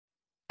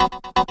When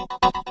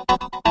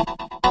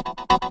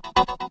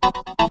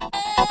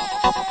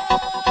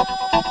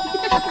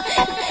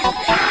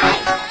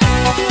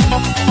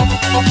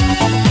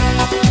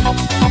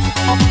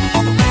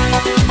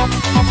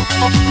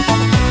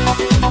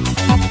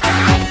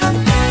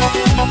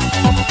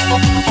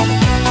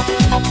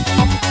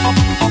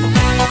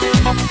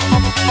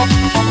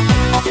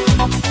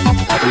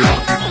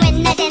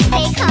I dance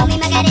they call me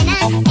Macarena,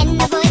 and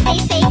the boys they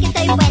say que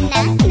soy buena.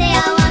 They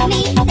all want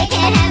me, they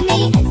can't have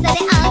me, so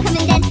they all come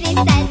and dance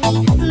beside me.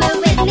 Move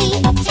with me,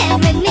 chant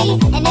with me,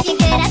 and if you're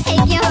good I'll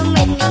take you home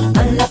with me.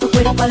 Dala tu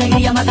cuerpo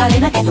alegría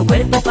Macarena, que tu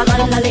cuerpo es para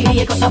dar la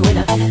alegría y cosas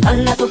buenas.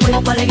 Dala tu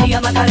cuerpo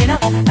alegría Macarena,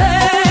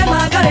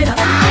 Macarena.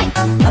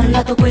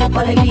 Dala tu cuerpo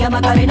alegría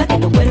Macarena, que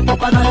tu cuerpo es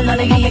para dar la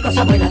alegría y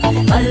cosas buenas.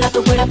 Dala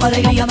tu cuerpo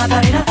alegría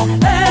Macarena,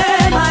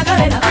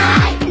 Macarena.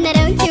 Now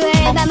don't you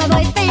worry about my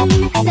boyfriend,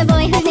 the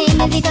boy whose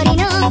name is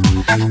Vitorino.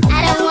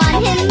 I don't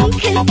want him,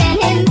 couldn't stand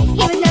him,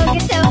 he was no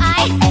good so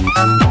I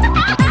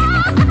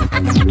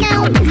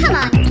Now, come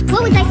on,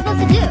 what was I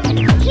supposed to do?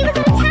 He was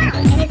out of town,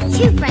 and his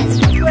two friends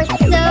were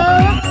so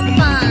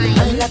fine.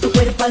 Dala tu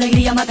cuerpo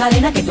alegría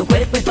Macarena, que tu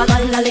cuerpo es para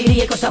dar la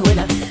alegría y cosas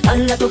buenas.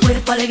 Dala tu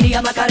cuerpo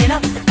alegría Macarena,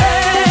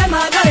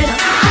 Macarena.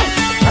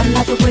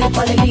 Dala tu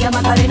cuerpo alegría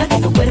Macarena, que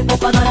tu cuerpo es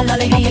para dar la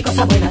alegría y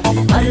cosas buenas.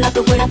 Dala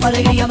tu cuerpo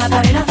alegría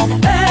Macarena,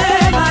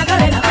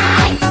 Macarena.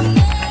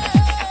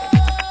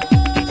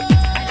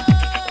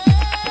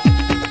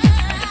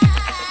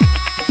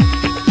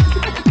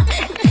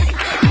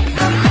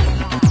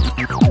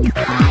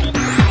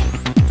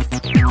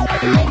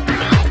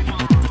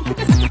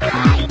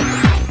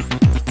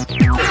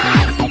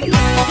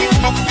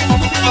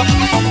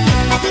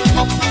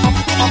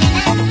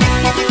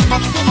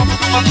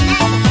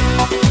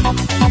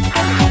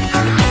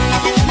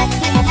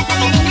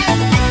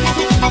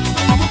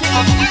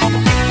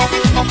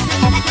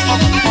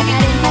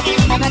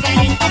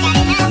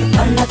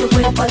 Dala tu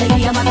cuerpo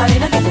alegría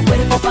Macarena, que tu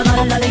cuerpo es para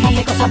dar la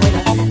alegría y cosas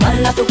buenas.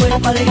 Dala tu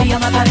cuerpo alegría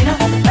Macarena,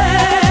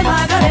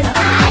 Macarena.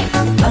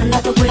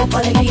 Dala tu cuerpo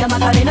alegría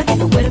Macarena, que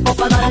tu cuerpo es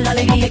para dar la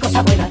alegría y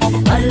cosas buenas.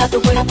 Dala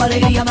tu cuerpo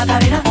alegría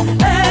Macarena,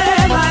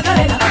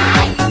 Macarena.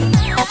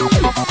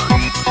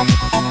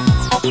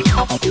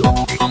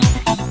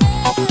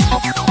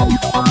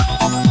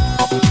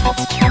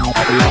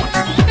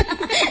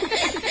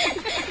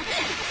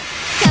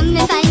 Come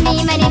and find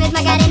me, my name is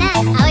Macarena,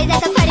 always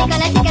at the party con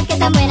las chicas que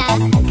están buenas.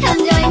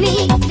 Come join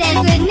me,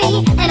 dance with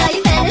me, and all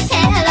you fellas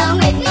chant along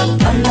with me.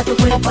 Dala tu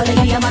cuerpo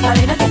alegría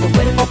Macarena, que tu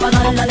cuerpo es para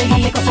dar la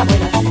alegría y cosas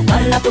buenas.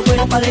 Dala tu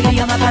cuerpo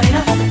alegría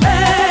Macarena,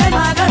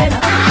 Macarena.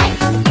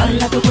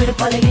 Dala tu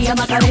cuerpo alegría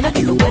Macarena,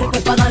 que tu cuerpo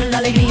es para dar la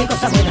alegría y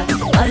cosas buenas.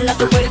 Dala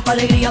tu cuerpo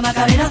alegría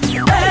Macarena,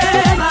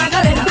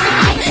 Macarena.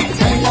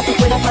 Dala tu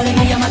cuerpo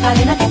alegría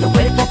Macarena, que tu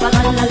cuerpo es para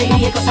dar la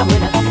alegría y cosas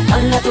buenas.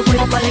 Dala tu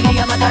cuerpo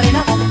alegría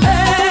Macarena,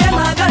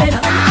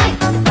 Macarena.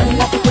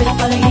 Dala tu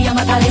cuerpo alegría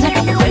Macarena,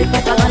 que tu cuerpo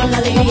es para dar la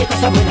alegría y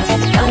cosas buenas.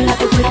 Dala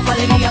tu cuerpo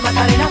alegría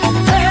Macarena,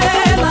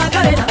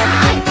 Macarena.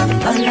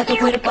 Dala tu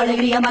cuerpo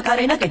alegría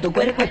Macarena, que tu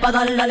cuerpo es para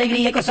dar la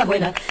alegría y cosas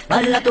buenas.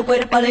 Dala tu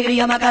cuerpo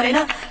alegría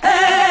Macarena,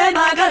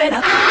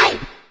 Macarena.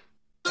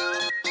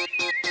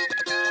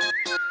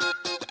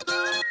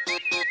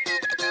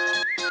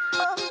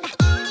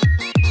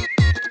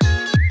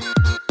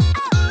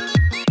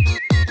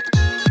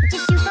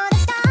 Just shoot for the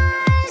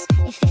stars,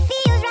 if it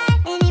feels right,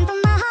 and aim for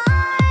my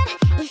heart.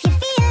 If you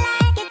feel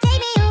like it,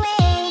 take me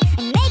away,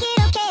 and make it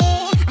okay,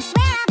 I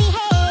swear I'll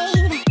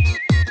behave.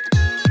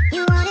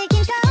 You wanted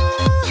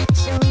control,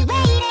 so we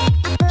waited,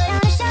 I put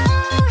on a show.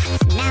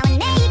 Now I'm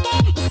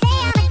naked, you say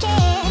I'm a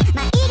kid,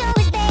 my ego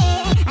is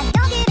big, I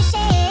don't give a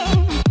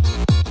shit.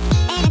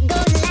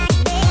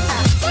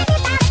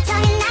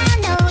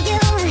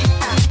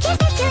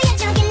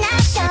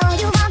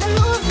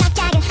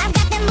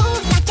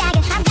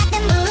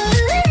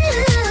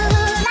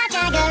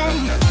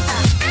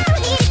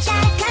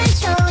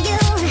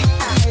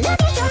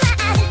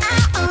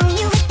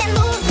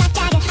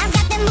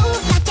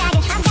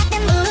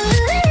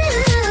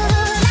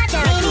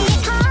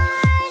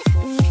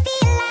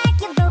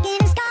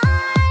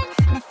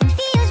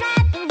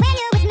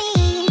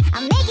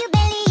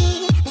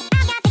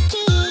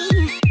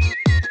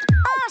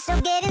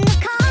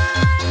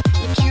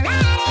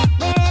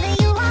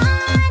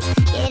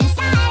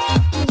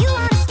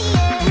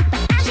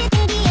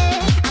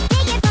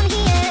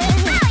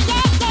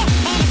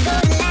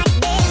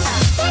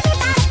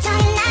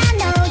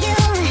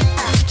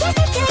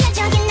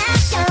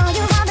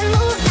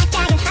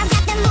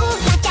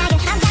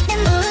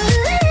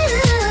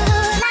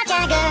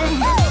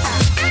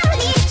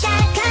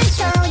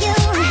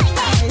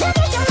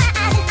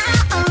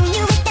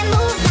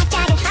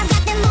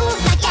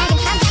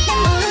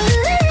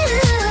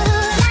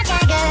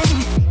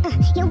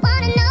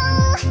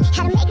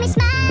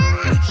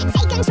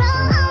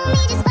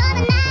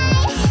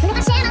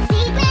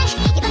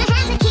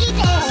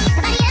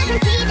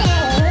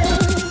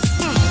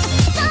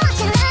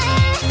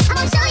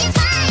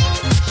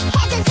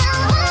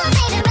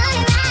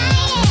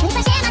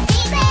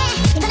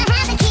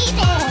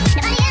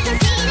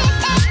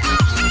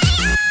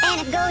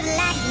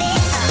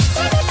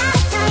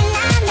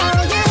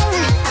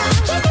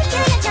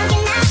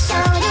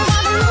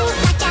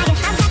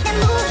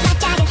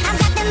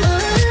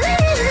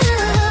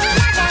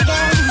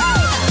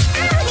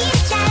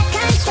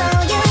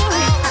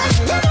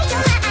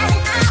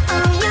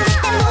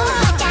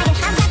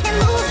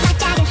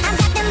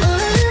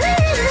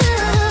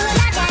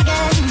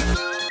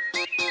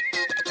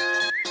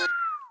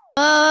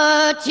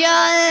 put your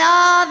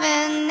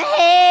loving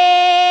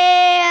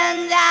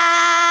hand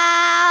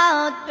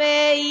out,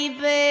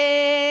 baby,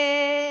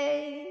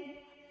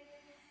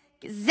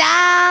 'cause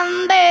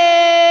I'm begging.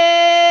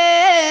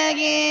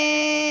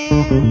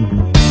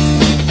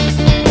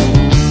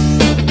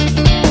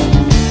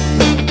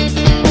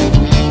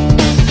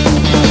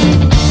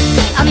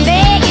 I'm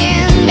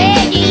begging,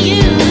 begging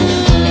you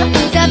to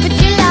put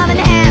your loving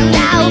hand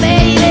out,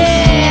 baby.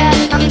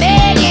 I'm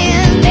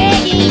begging,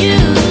 begging you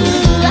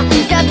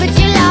to put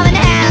your loving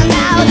hand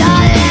out,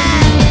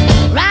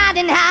 darling.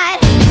 Riding high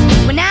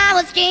when I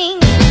was king,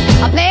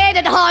 I played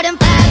it hard and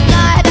fast,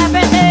 like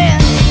everything.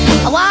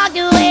 I walked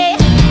away,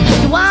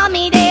 you want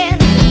me then,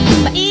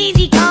 but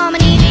easy come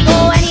and easy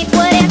go, and it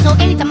wouldn't. So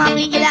anytime I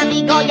bleed, you let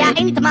me go. Yeah,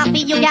 anytime I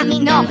feel, you got me,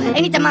 no.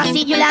 Anytime I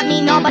see, you let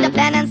me know. But the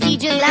plan and see,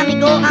 just let me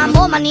go. I'm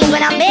on my knees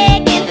when I'm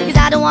begging, 'cause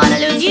I don't wanna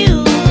lose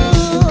you.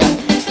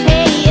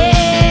 Hey,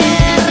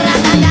 yeah,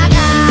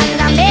 ra-da-da-da,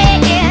 'cause I'm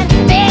begging,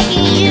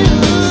 begging you,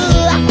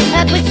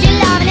 put your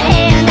loving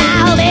hand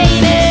out,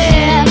 baby.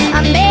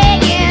 I'm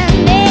begging,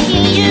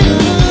 begging you,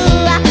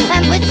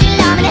 put your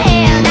loving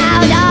hand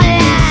out,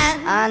 darling.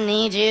 I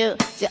need you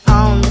to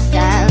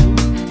understand.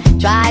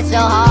 Try so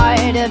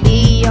hard to be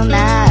your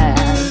man,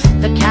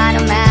 the kind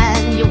of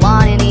man you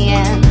want in the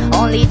end.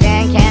 Only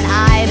then can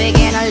I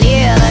begin to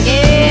live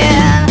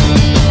again.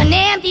 An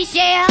empty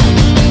shell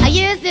I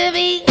used to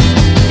be,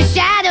 the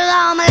shadow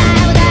all my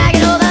life was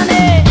hanging over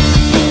me.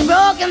 A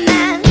broken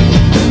man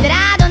that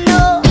I don't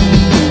know,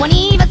 won't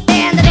even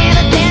stand, that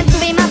never stands to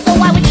be my soul.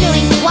 Why we're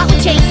chilling, why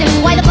we're chasing,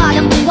 why the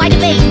bottom, why the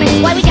basement,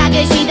 why we got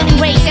good, she don't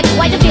embrace it,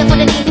 why the feel for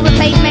the need to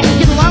replace me.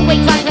 You're the wrong way,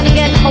 trying to be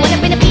good. I went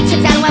up in a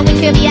feature town where we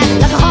could be at,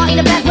 like a heart in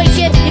a bad way,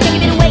 shit. You can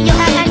give it away, you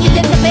have, and you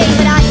take the bait.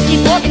 But I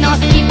keep walking on,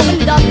 keep moving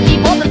the door,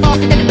 keep open for,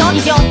 that the door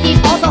is yours, keep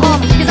also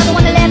home. 'Cause I'm the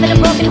one that live in a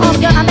broken home,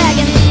 girl, I'm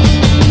begging.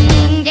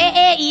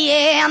 Yeah,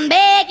 yeah, I'm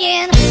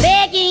begging,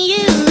 begging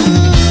you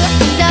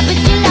to put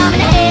your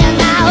loving hand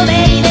out,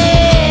 baby.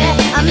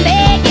 I'm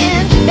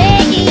begging,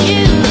 begging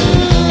you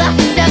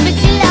to put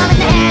your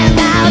loving hand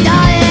out,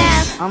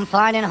 darling. I'm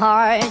fighting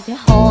hard to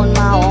hold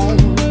my own,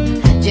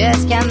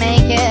 just can't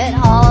make it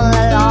all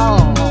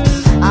alone.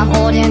 I'm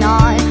holding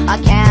on, I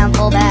can't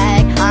fall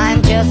back.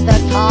 I'm just a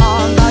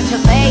call, but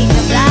your face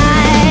is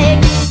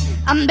black.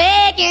 I'm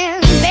begging,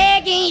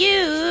 begging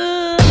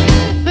you,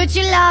 put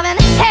your loving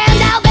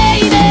hand out,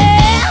 baby.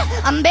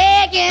 I'm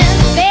begging,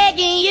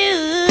 begging you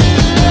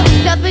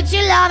to put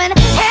your loving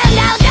hand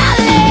out,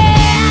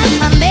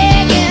 darling. I'm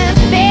begging,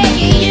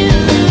 begging you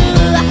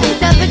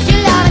to put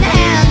your loving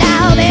hand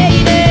out,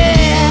 baby.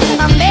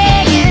 I'm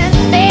begging,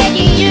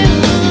 begging you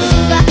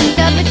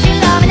to put your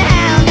loving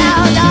hand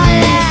out,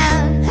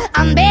 darling.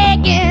 I'm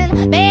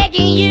begging,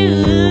 begging you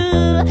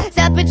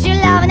to put your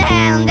loving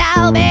hand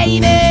out,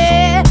 baby.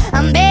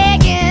 I'm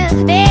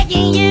begging,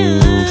 begging you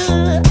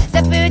to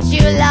put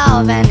your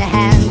loving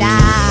hand out.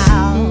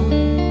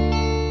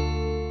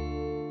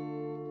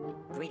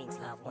 Greetings,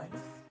 loved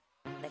ones.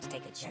 Let's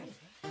take a journey.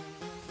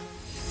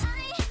 I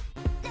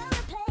know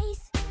a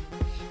place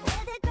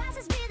where the grass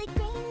is really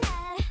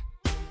greener,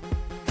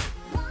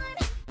 warm,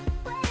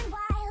 wet and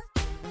wild.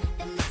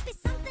 There must be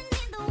something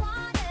in the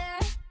water.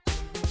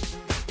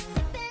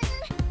 Sipping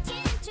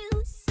gin and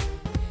juice,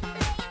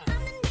 laying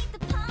underneath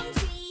the palm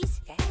trees.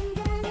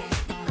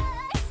 The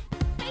birds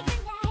break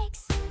their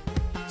necks,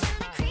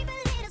 trying to creep a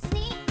little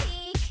sneak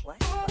peek. What?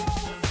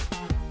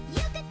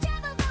 You could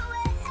travel the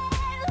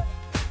world,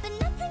 but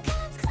nothing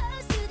comes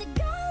close to the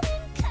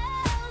golden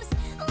coast.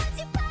 Once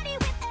you party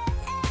with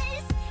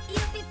us,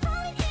 you'll be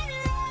falling in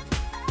love.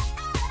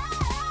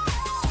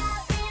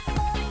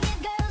 California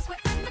girls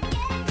were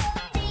unforgettable.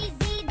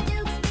 Daisy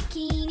Dukes,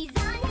 bikinis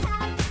on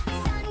top,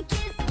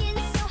 sun-kissed skin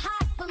so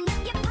hot, will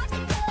make your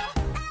popsicle.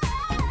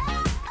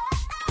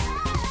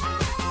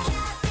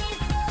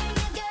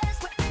 California girls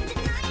were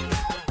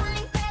undeniable.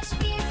 Fine, fresh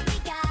beers, we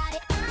got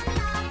it on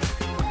lock.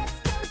 West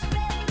Coast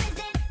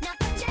represent, now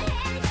put your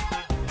hands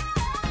up.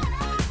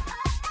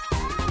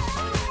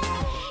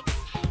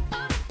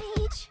 On the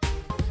beach,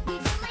 we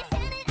don't mind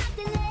standing up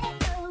the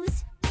Legos.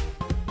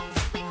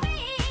 We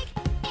rig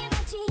in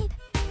our Jeep,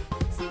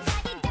 seems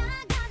like a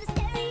dog on the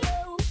stereo.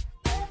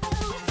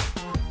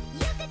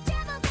 You could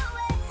travel the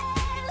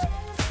world,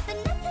 but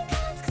nothing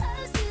comes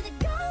close to the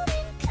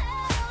golden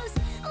coast.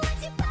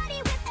 Once you party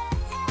with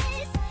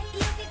us,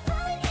 you'll be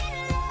falling in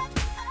love.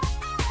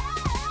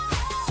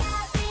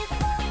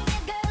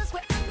 California girls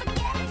were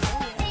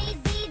unforgettable.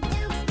 Daisy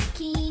Dukes,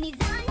 bikinis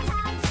on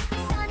top,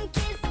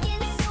 sun-kissed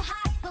skin so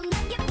hot, will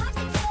make your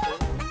popsicle.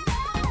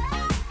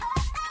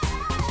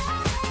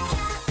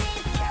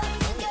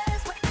 California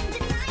girls were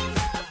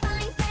undeniable.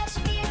 Fine, fresh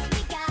beers,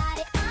 we got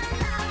it on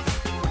lock.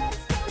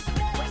 West Coast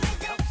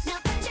represent, now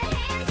put your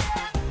hands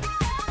up.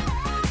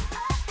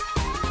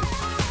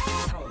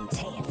 Tone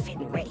tan,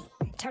 fitting ready.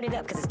 Turn it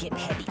up, 'cause it's getting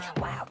heavy.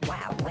 Wild,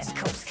 wild, West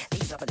Coast.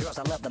 These are the girls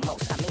I love the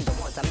most. I mean the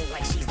ones I mean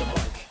like she's the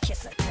one.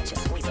 Kiss her, touch her,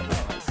 squeeze her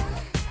bones.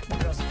 The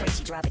girl's afraid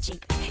she drive a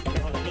Jeep and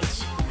they're on the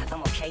beach.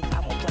 I'm okay, I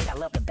won't play. I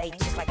love the bay,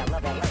 just like I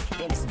love LA.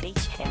 Venice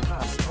Beach and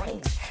Palm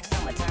Springs.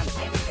 Summertime is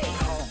everything.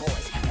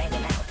 Homeboys,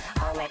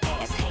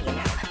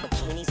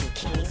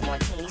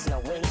 Baileys, no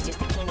wings, just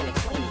the king and the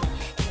queen.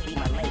 Katie,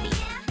 my lady.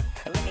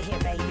 Look at here,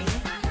 baby.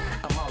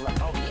 I'm all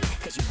up on you,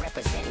 cause you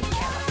represent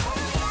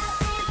California.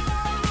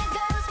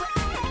 Girls with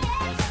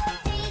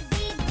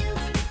Daisy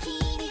Dukes,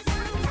 bikinis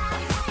on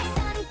top.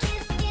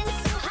 Sun-kissed skin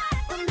so hot,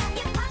 will make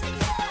you pause it,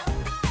 girl.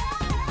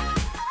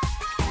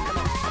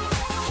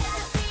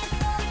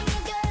 California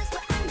girls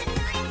were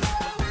undeniable.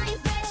 Wine,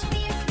 fresh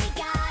beers, we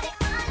got it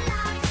on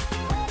lock.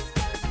 West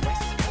Coast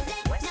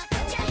represent, now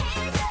put your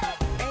hands up.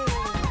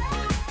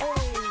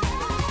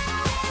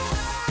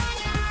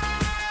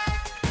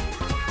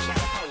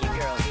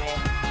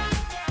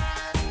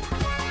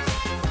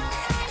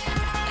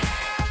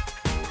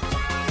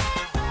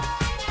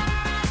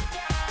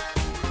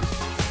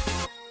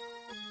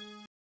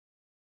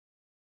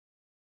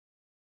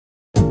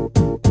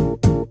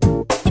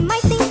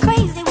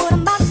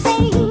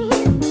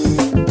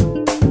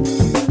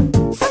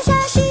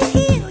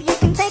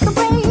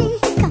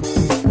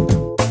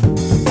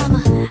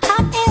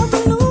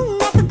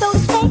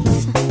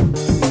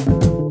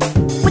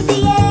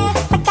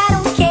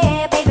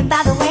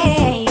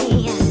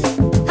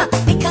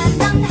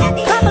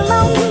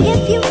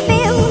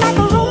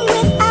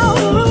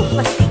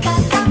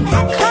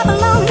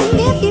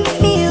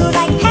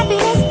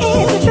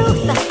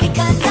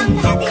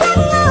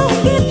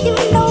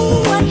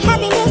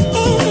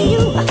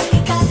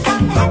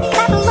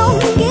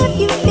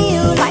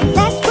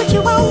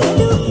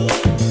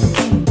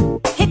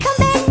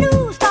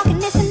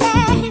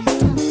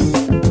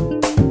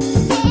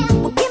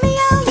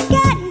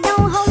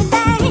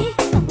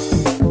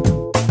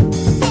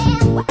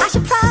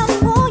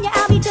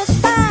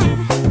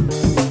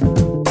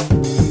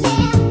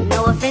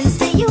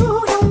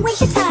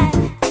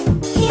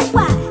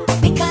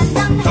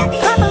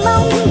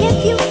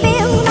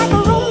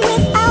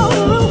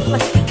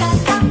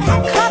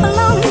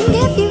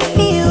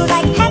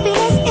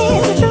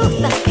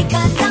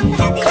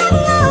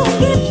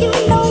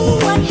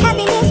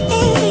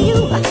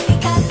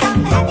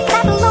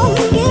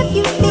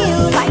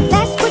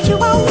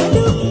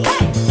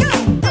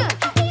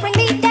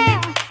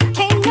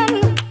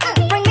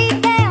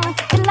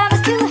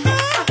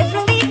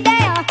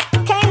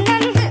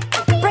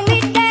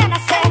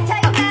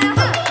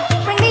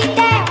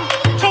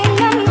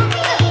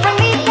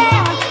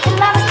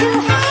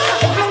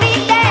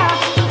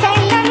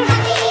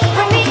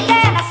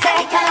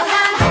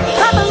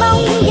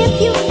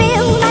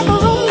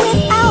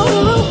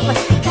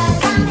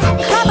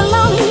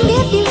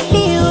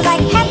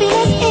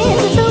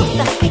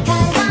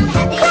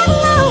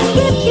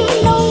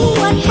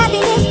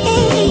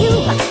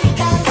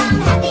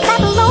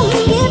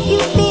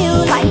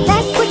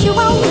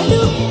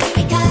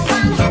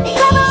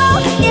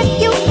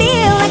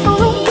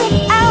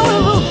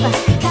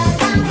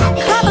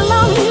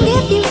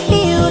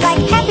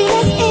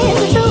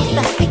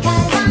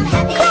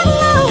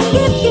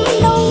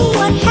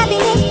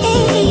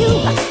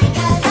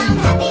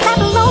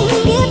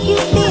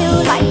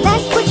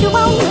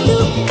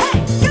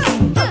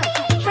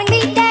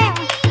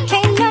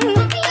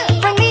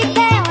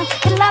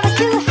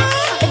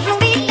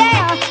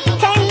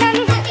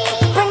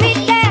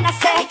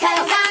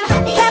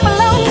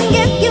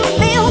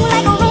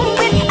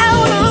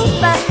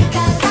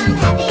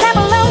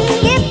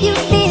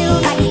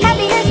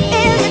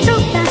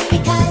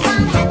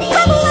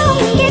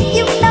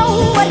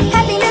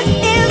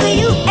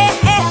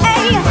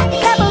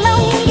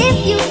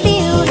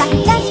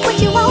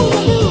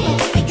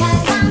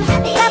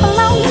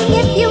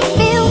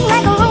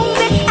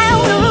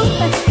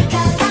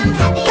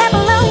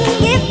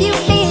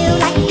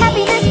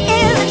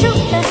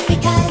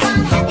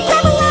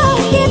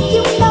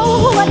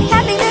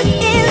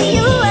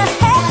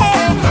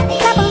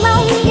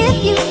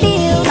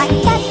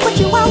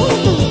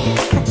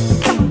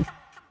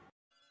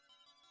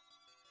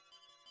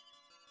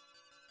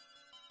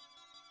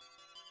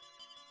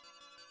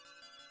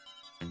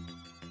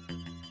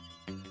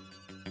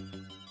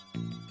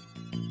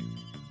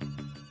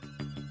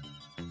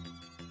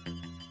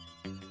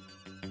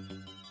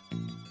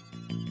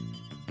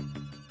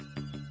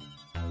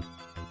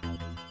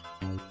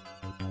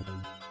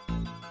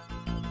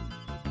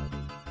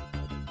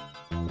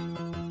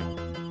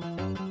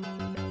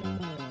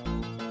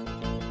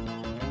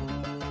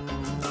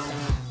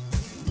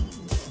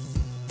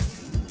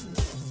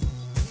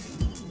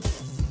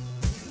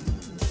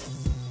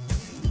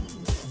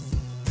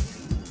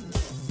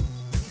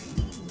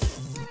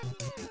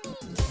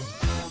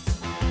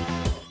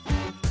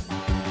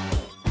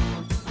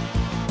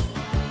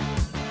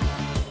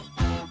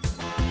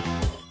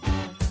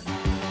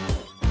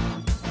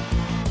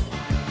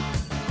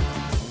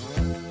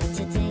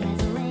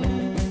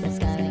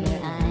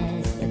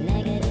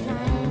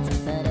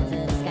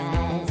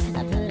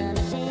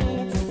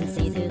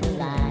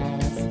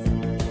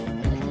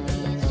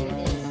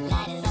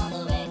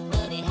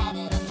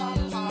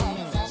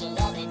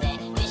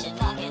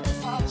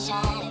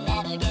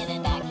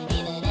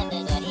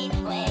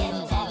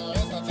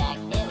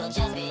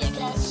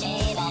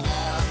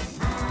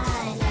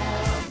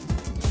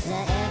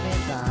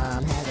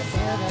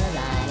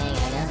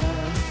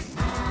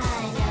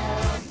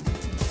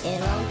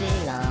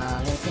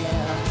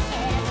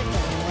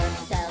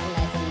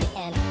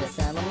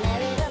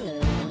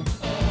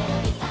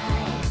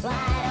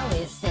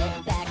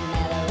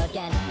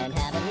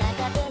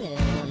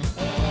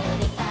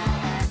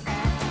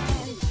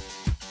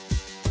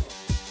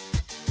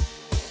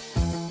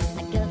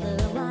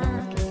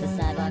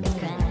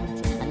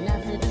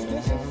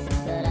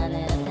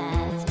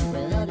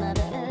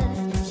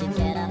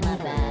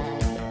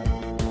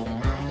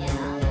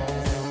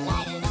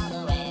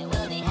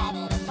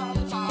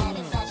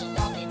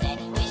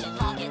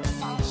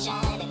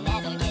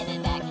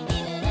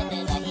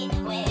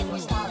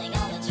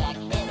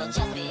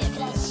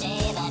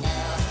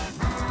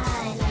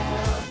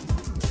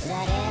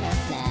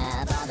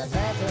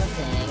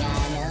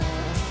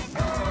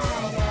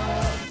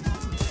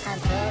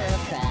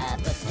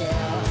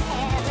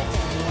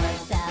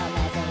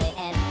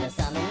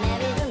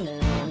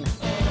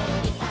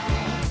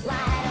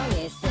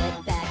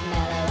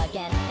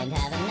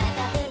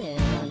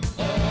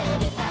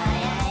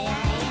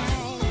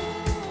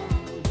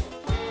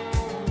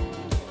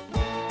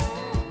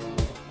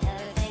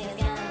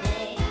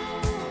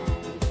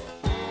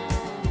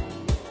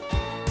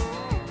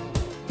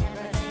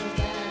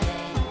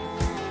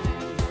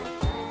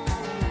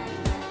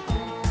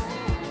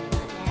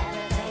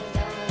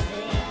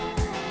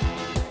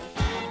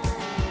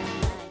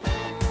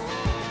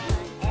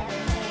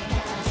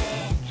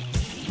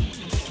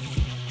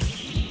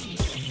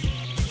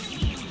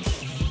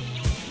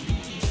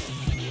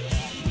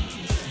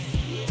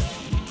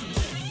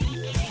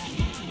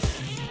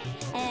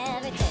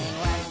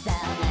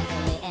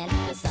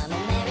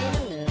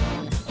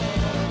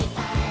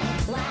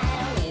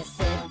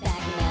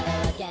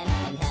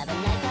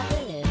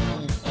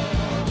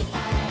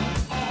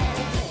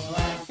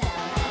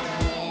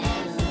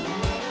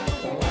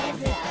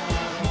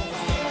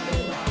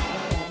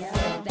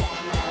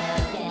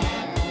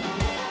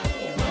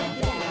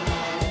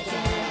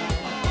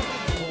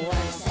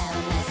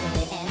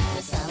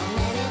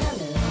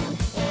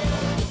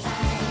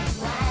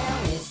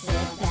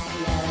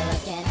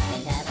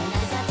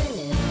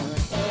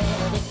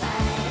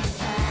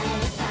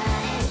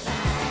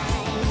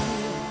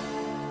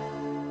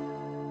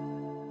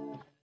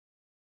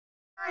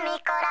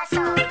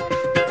 corazón.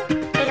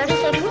 Te lo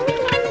dije muy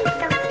clarito.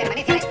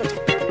 Permanece a la escucha.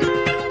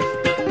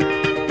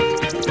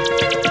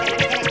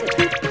 Permanece a la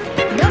escucha.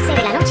 12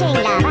 de la noche en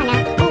La Habana,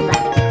 Cuba.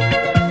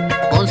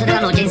 11 de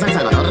la noche en San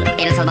Salvador,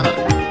 El Salvador.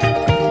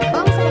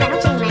 11 de la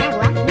noche en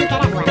Managua,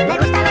 Nicaragua. Me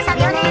gustan los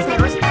aviones, me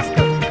gustas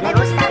tú. Me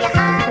gusta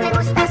viajar, me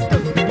gustas tú.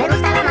 Me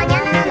gusta la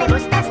mañana, me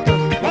gustas tú.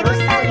 Me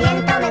gusta el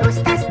viento, me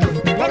gustas tú.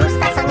 Me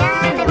gusta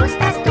soñar, me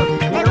gustas tú.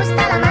 Me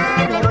gusta la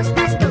mar, me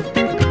gustas tú.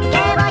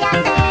 ¿Qué voy a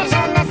hacer?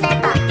 Je ne sais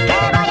pas. ¿Qué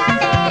voy a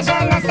hacer? Je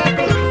ne sais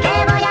plus. ¿Qué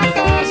voy a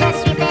hacer? Je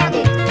suis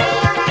perdu. Mi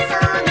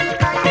corazón, mi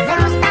corazón.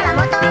 Me gusta la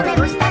moto, me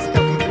gustas tú.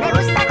 Me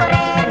gusta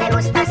correr, me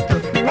gustas tú.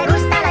 Me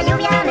gusta la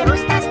lluvia, me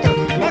gustas tú.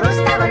 Me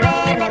gusta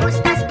volver, me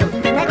gustas tú.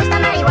 Me gusta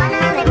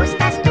marihuana, me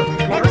gustas tú.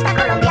 Me gusta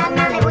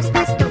colombiana, me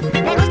gustas tú.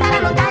 Me gusta la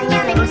montaña,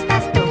 me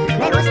gustas tú.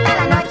 Me gusta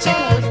la noche,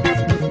 me gustas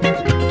tú.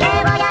 ¿Qué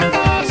voy a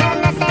hacer? Je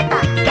ne sais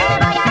pas. ¿Qué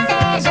voy a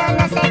hacer? Je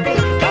ne sais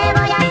plus. ¿Qué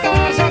voy a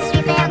hacer? Je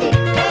suis perdu.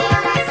 Mi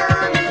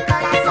corazón, mi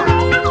corazón.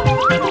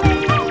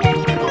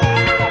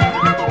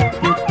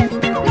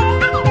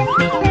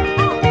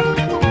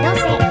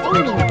 12, un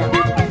minuto.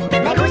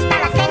 Me gusta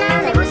la cena,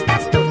 me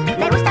gustas tú.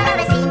 Me gusta la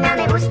vecina,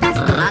 me gustas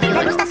tú. Radio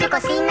Me gusta su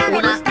cocina, me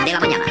 1 gustas de la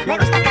tú. mañana. Me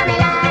gusta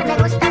camelar, me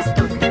gustas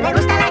tú. Me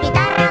gusta la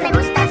guitarra, me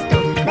gustas tú.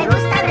 Me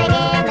gusta el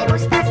reggae, me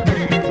gustas tú.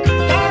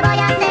 ¿Qué voy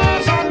a hacer?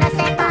 Je ne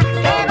sais pas.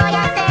 ¿Qué voy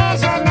a hacer?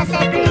 Je ne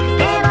sais plus.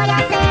 ¿Qué voy a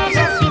hacer?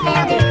 Je suis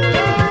perdu. Mi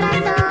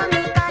corazón,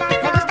 mi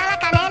corazón. Me gusta la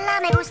canela,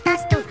 me gustas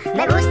tú.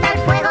 Me gusta el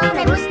fuego,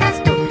 me gustas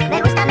tú. Me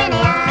gusta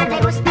menear, me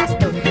gustas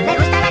tú. Me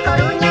gusta la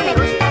Coruña, me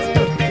gustas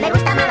tú. Me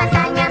gusta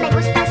Malasaña, me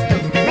gustas tú.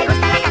 Me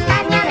gusta la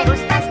castaña, me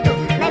gustas tú.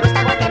 Me gusta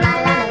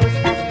Guatemala, me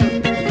gustas tú.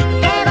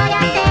 ¿Qué voy a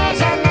hacer?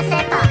 Je ne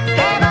sais pas.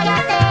 ¿Qué voy a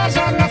hacer?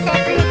 Je ne sais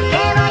plus.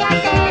 ¿Qué voy a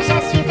hacer? Je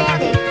suis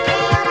perdu. Mi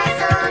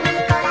corazón, mi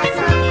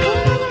corazón.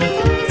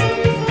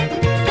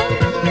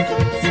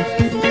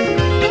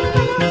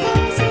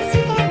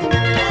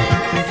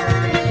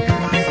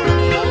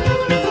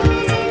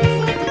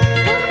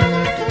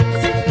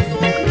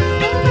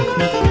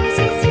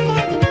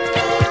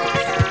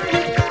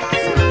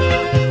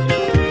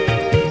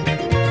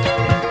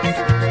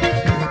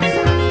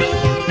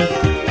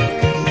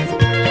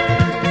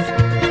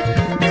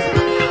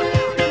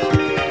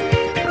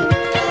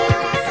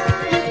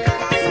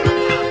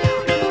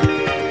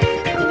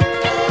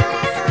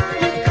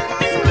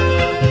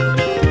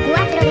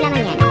 Cuatro de la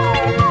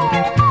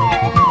mañana.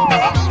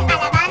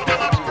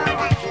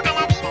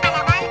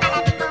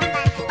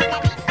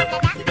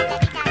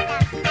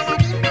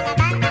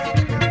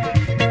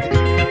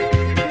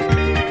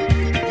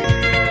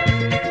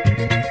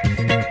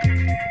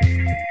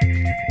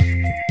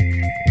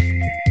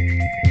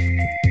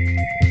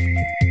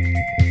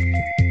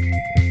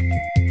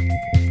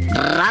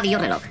 Radio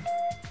Reloj.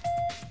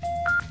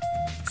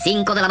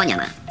 5 de la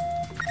mañana.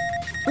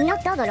 No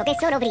todo lo que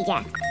es oro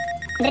brilla.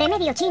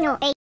 Remedio chino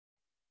e...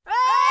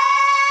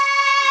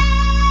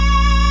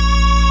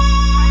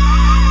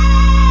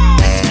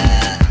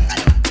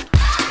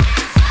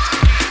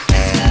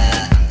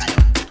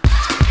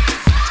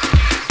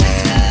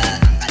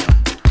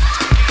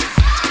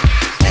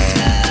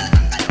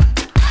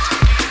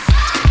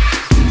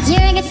 You're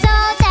a good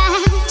soldier,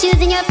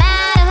 choosing your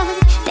battle.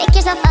 Pick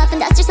yourself up and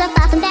dust yourself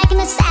off and back in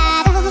the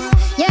saddle.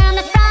 You're on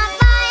the front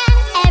line,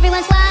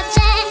 everyone's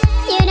watching.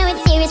 You know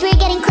it's serious, we're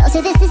getting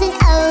closer, this isn't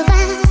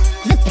over.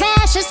 The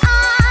pressure's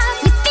on,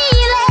 you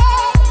feel it,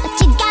 but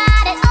you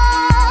got it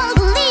all,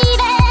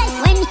 believe it.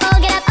 When you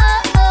fold it up,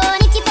 oh, oh,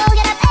 and if you fold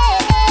it up,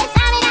 eh, eh.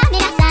 Samina,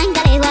 mina,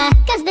 sangalewa,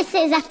 'cause this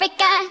is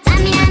Africa.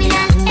 Samina,